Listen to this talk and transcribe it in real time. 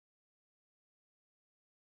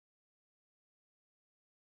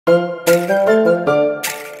Vroom,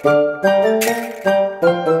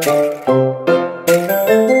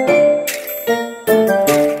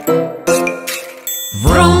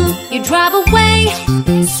 you drive away.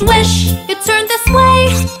 Swish, you turn this way.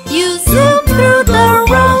 You zoom through the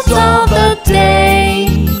roads of the day.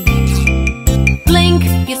 Blink,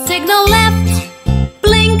 you signal left.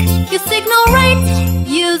 Blink, you signal right.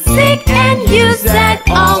 You zig and you zag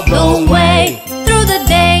all the way through the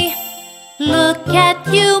day. Look at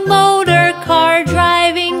you, motor car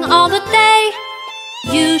driving all the day.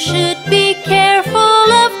 You should be careful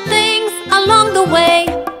of things along the way.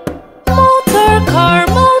 Motor car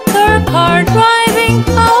driving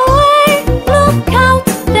away. Look out,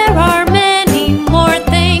 there are many more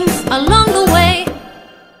things along the way.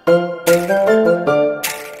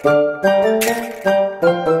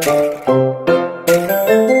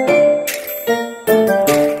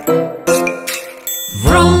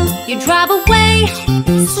 Vroom, you drive away.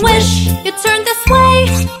 Swish, you turn this way.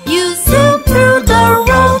 You zoom through the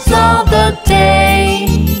roads of the day.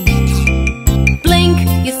 Blink,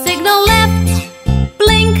 you signal left.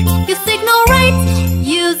 Blink, you signal right.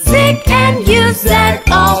 You zig and you zag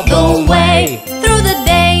all the way through the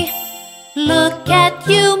day. Look at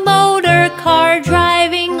you, motor car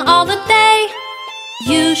driving all the day.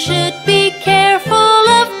 You should be careful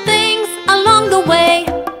of things along the way.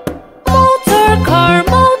 Motor car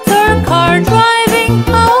driving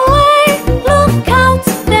away. Look out,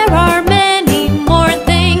 there are many more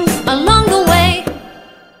things along the way.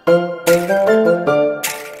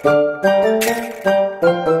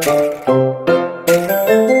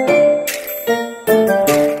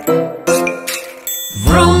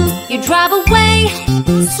 Vroom, you drive away.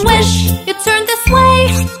 Swish, you turn this way.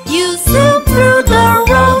 You zoom through the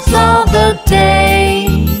roads of the day.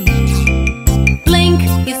 Blink,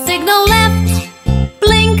 you signal left.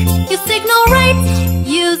 Blink, you signal right.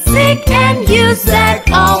 You zig and you zag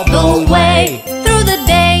all the way through the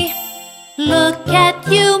day. Look at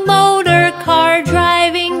you, motor car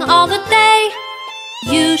driving all the day.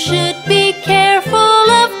 You should be careful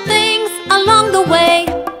of things along the way.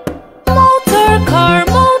 Motor car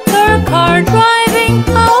driving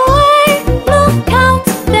away. Look out,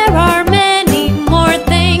 there are many more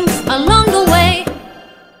things along the way.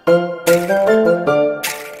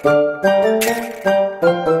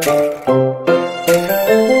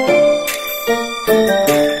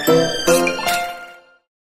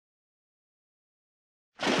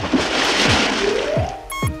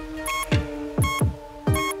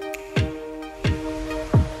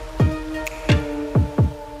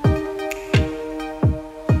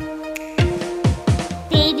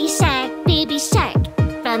 Baby shark,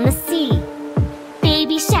 from the sea.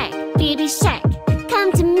 Baby shark,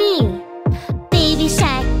 come to me. Baby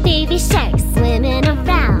shark, swimming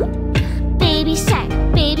around. Baby shark,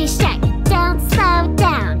 don't slow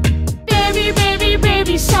down.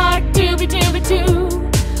 Baby shark, dooby-dooby-doo.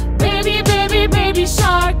 Baby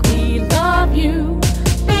shark, we love you.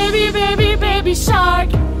 Baby shark.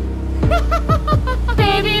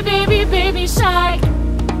 Baby shark.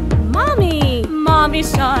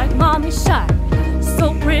 Mommy shark,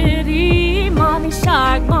 so pretty. Mommy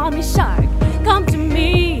shark, come to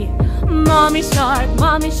me. Mommy shark,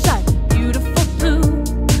 beautiful blue.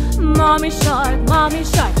 Mommy shark,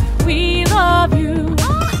 we love you.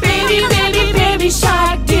 Baby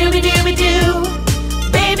shark, dooby-dooby-doo.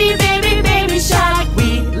 Baby shark,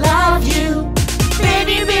 we love you.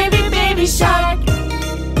 Baby shark.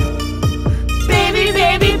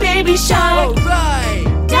 Baby shark. Alright!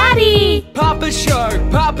 Daddy! Papa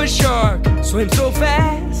Shark, swim so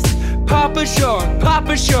fast. Papa Shark,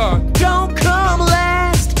 don't come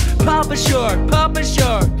last. Papa Shark,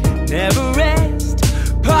 never rest.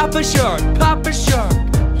 Papa Shark,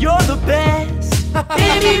 you're the best.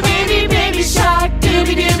 Baby shark,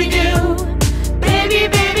 dooby-dooby-doo.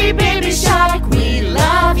 Baby shark, we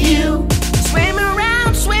love you. Swim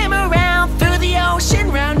around through the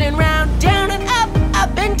ocean, round and round, down and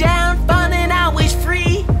up and down, fun and always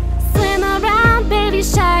free. Swim around, baby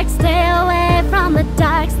shark, stay away from the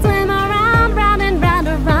dark. Swim around, round and round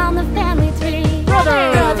around the family tree.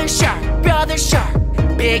 Brother shark,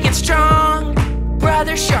 big and strong.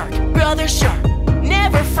 Brother shark,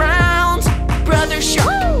 never frowns. Brother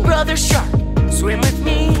shark, swim with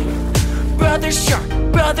me. Brother shark,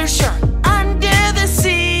 under the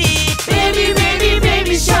sea.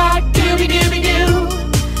 Baby shark, dooby-dooby-doo.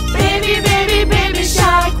 Baby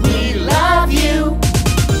shark, we love you.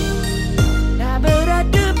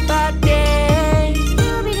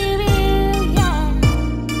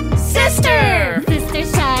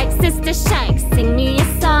 Sister shark, sing me a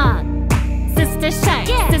song. Sister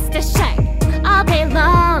shark, all day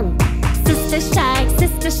long.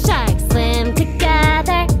 shark, swim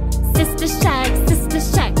together. Sister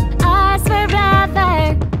shark, ours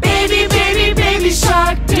forever. Baby, baby, baby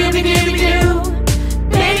shark, dooby dooby doo.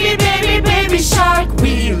 Baby, baby, baby shark,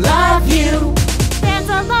 we love you. Dance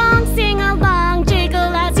along, sing along,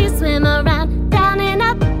 jiggle as you swim around, down and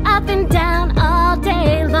up and down all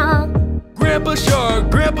day long. Grandpa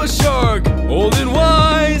Shark, old and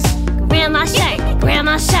wise. Grandma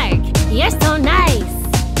Shark, you're so nice.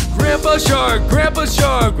 Grandpa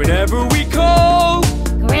Shark, whenever we call.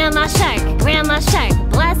 Grandma Shark,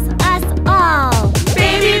 bless us all.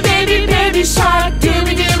 Baby, baby, baby shark,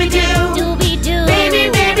 dooby dooby doo. Dooby doo. Baby,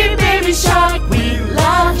 baby, baby shark, we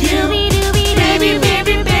love you. Dooby dooby doo. Baby,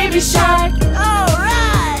 baby, baby shark.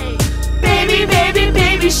 Alright. Baby, baby,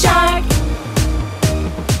 baby shark.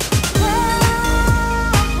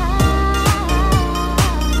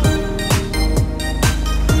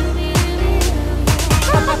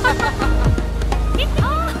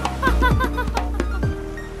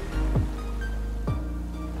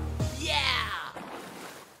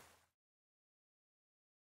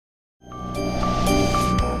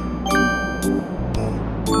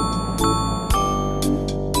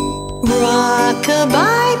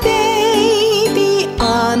 Rock-a-bye baby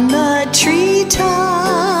on the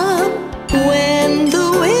treetop. When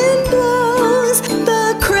the wind blows,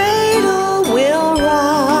 the cradle will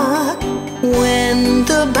rock. When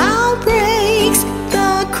the bough breaks,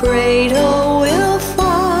 the cradle will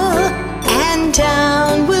fall, and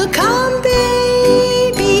down will come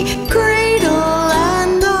baby, cradle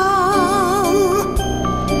and all.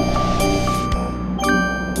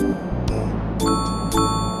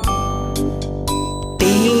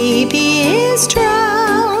 Baby is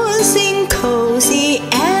drowsing, cozy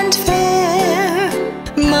and fair.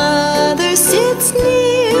 Mother sits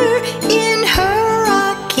near in her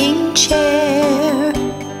rocking chair.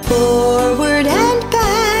 Forward and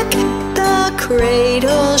back, the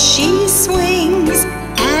cradle she swings,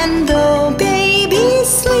 and though baby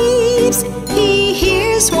sleeps, he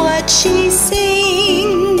hears what she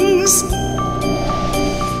sings.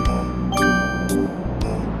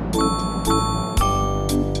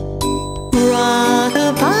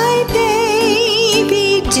 Rock-a-bye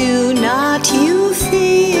baby, do not you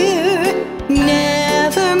fear.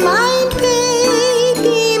 Never mind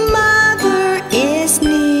baby, mother is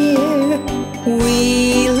near.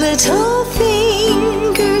 We little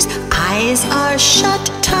fingers, eyes are shut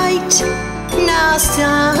tight, now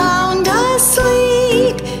sound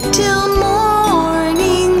asleep till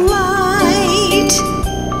morning light.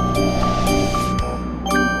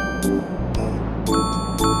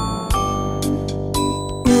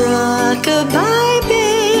 Rock-a-bye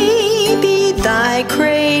baby, thy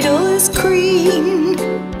cradle is green.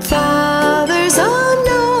 Father's a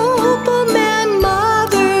nobleman,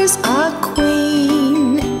 mother's a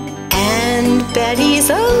queen, and Betty's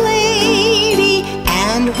a lady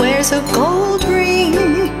and wears a gold ring,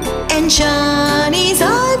 and Johnny's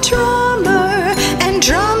a drummer and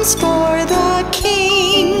drums for the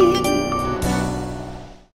king.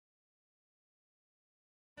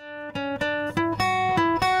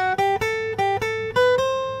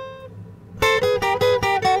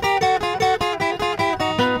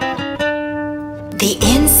 The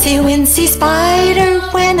incy-wincy spider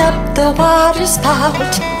went up the water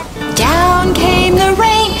spout. Down came the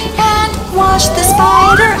rain and washed the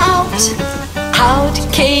spider out. Out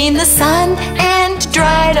came the sun and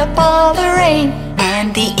dried up all the rain,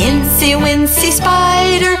 and the incy-wincy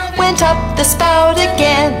spider went up the spout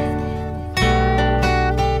again.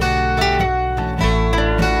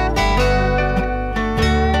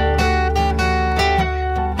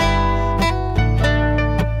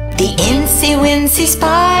 The incy-wincy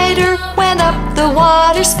spider went up the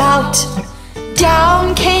water spout.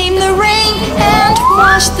 Down came the rain and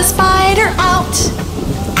washed the spider out.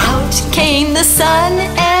 Out came the sun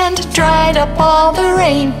and dried up all the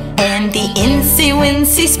rain, and the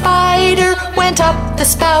incy-wincy spider went up the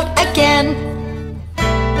spout again.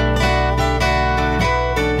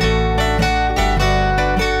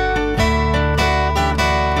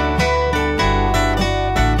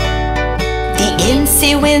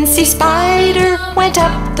 Incy-wincy spider went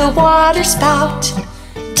up the water spout.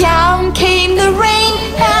 Down came the rain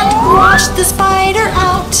and washed the spider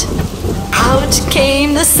out. Out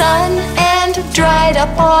came the sun and dried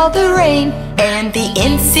up all the rain, and the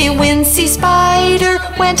incy-wincy spider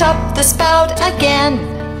went up the spout again.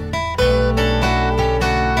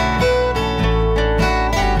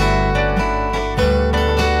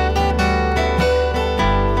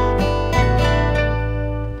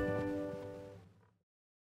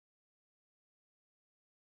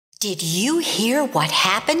 Did you hear what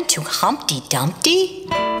happened to Humpty Dumpty?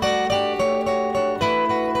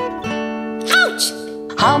 Ouch!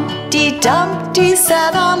 Humpty Dumpty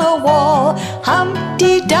sat on a wall.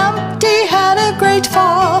 Humpty Dumpty had a great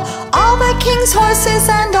fall. All the king's horses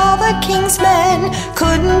and all the king's men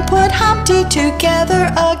couldn't put Humpty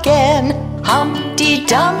together again. Humpty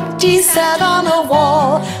Dumpty sat on a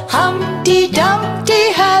wall. Humpty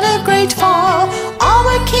Dumpty had a great fall. All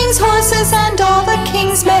the king's horses and all the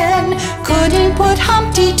king's men couldn't put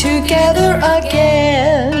Humpty together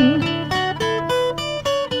again.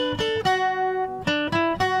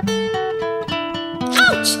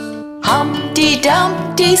 Ouch! Humpty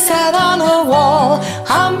Dumpty sat on a wall.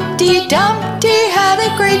 Humpty Dumpty had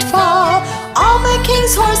a great fall. All the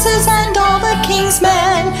king's horses and all the king's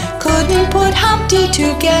men couldn't put Humpty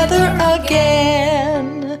together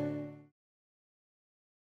again.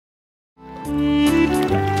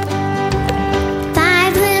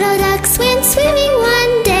 Five little ducks went swimming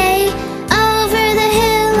one day over the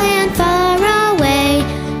hill and far away.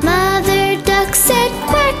 Mother duck said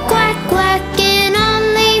quack, quack, quack, and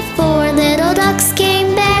only four little ducks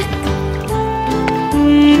came back.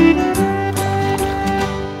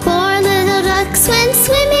 Four little ducks went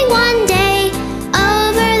swimming one day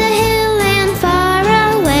over the hill and far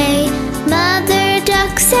away. Mother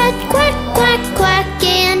duck said quack, quack, quack,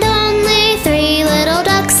 and only three little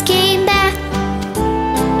ducks came back.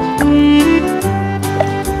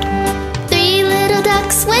 Three little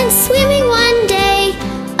ducks went swimming one day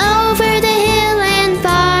over the hill and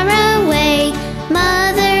far away.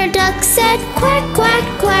 Mother duck said quack, quack,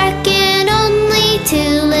 quack, and only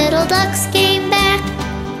two little ducks came back.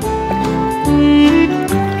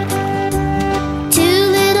 Two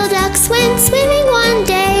little ducks went swimming one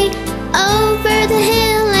day over the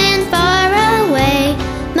hill and far away.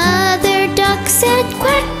 Mother duck said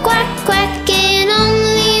quack, quack, quack, and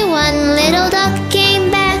only one little duck came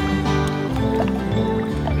back.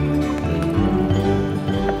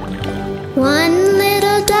 One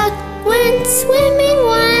little duck went swimming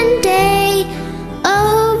one day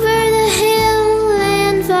over the hill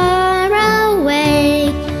and far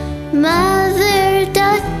away. Mother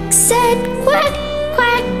duck said quack,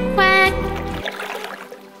 quack, quack,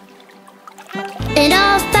 and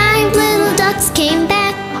all five little ducks came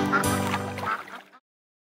back.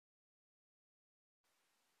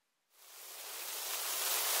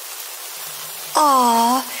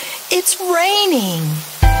 Aw, it's raining.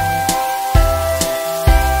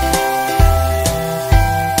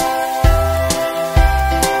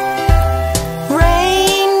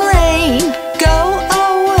 Rain, rain, go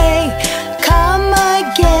away. Come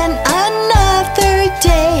again another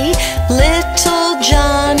day. Little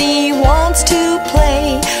Johnny wants to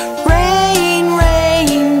play. Rain,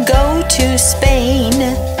 rain, go to Spain.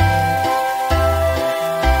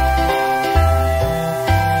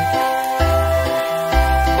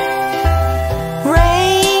 Rain,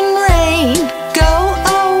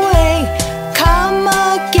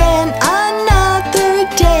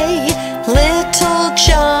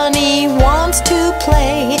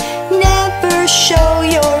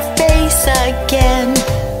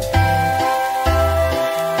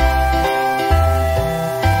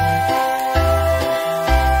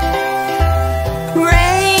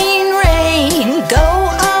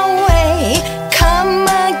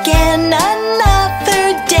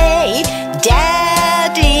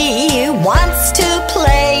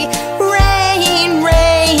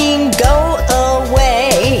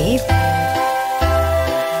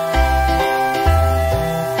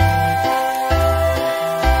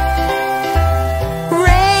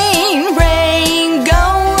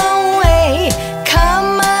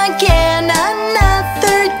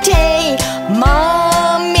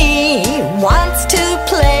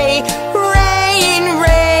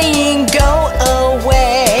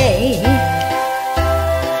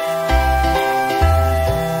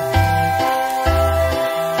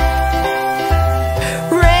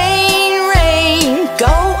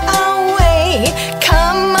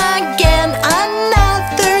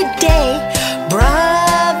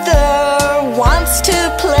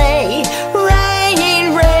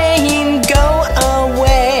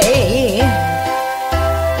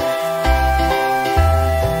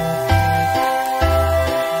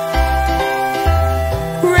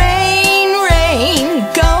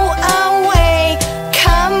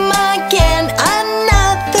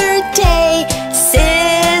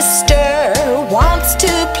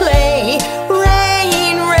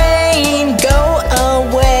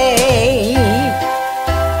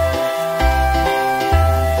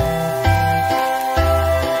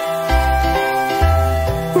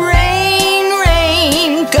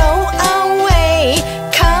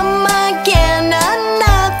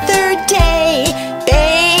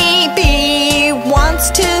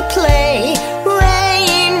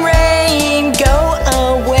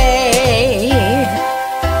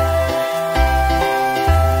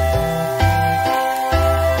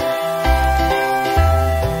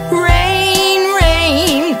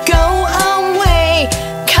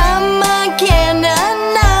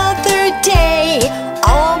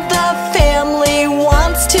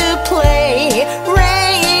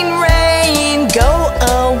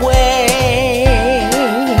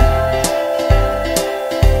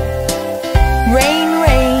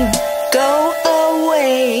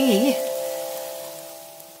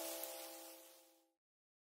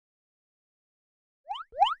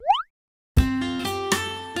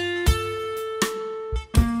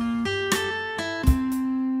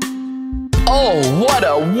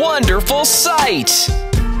 What a wonderful sight!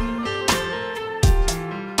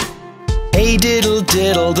 Hey diddle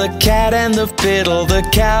diddle, the cat and the fiddle, the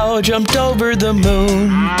cow jumped over the moon.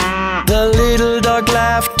 The little dog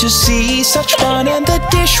laughed to see such fun, and the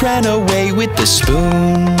dish ran away with the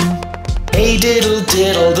spoon. Hey diddle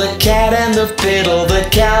diddle, the cat and the fiddle, the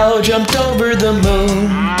cow jumped over the moon.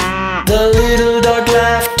 The little dog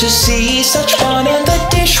laughed to see such fun, and the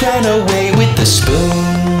dish ran away with the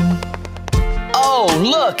spoon. Oh,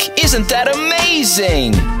 look! Isn't that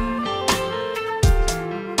amazing?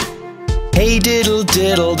 Hey diddle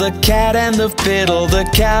diddle, the cat and the fiddle, the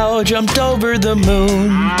cow jumped over the moon.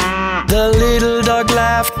 The little dog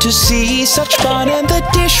laughed to see such fun, and the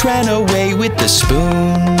dish ran away with the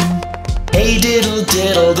spoon. Hey diddle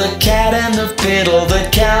diddle, the cat and the fiddle, the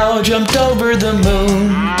cow jumped over the moon.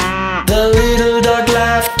 The little dog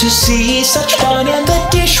laughed to see such fun, and the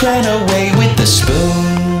dish ran away with the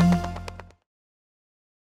spoon.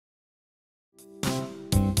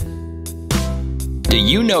 Do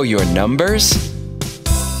you know your numbers?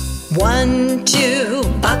 1, 2,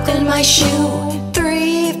 buckle my shoe.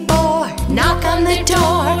 3, 4, knock on the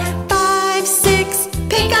door. 5, 6,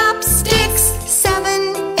 pick up sticks.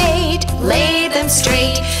 7, 8, lay them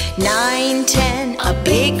straight. 9, 10, a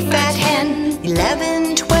big fat hen.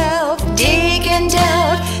 11, 12, dig and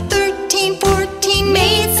delve. 13, 14,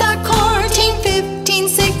 maids are courting. 15,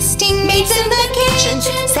 16, maids in the kitchen.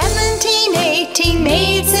 17, 18,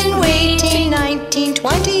 maids in waiting. 19,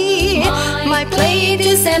 20, my plate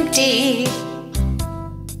is empty.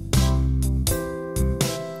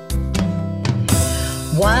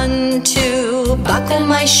 1, 2, buckle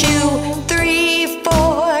my shoe. 3,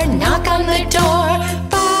 4, knock on the door.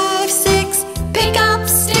 5, 6, pick up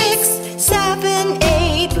sticks. 7,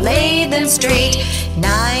 8, lay them straight.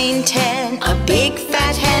 9, 10, a big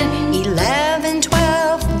fat hen. 11,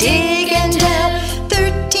 12, dig and delve.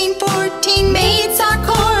 13, 14, maids are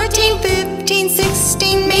courting. 15,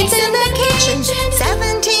 16, maids in the kitchen.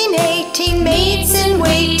 17, 18, maids in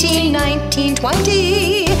waiting. 19,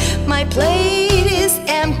 20, my plate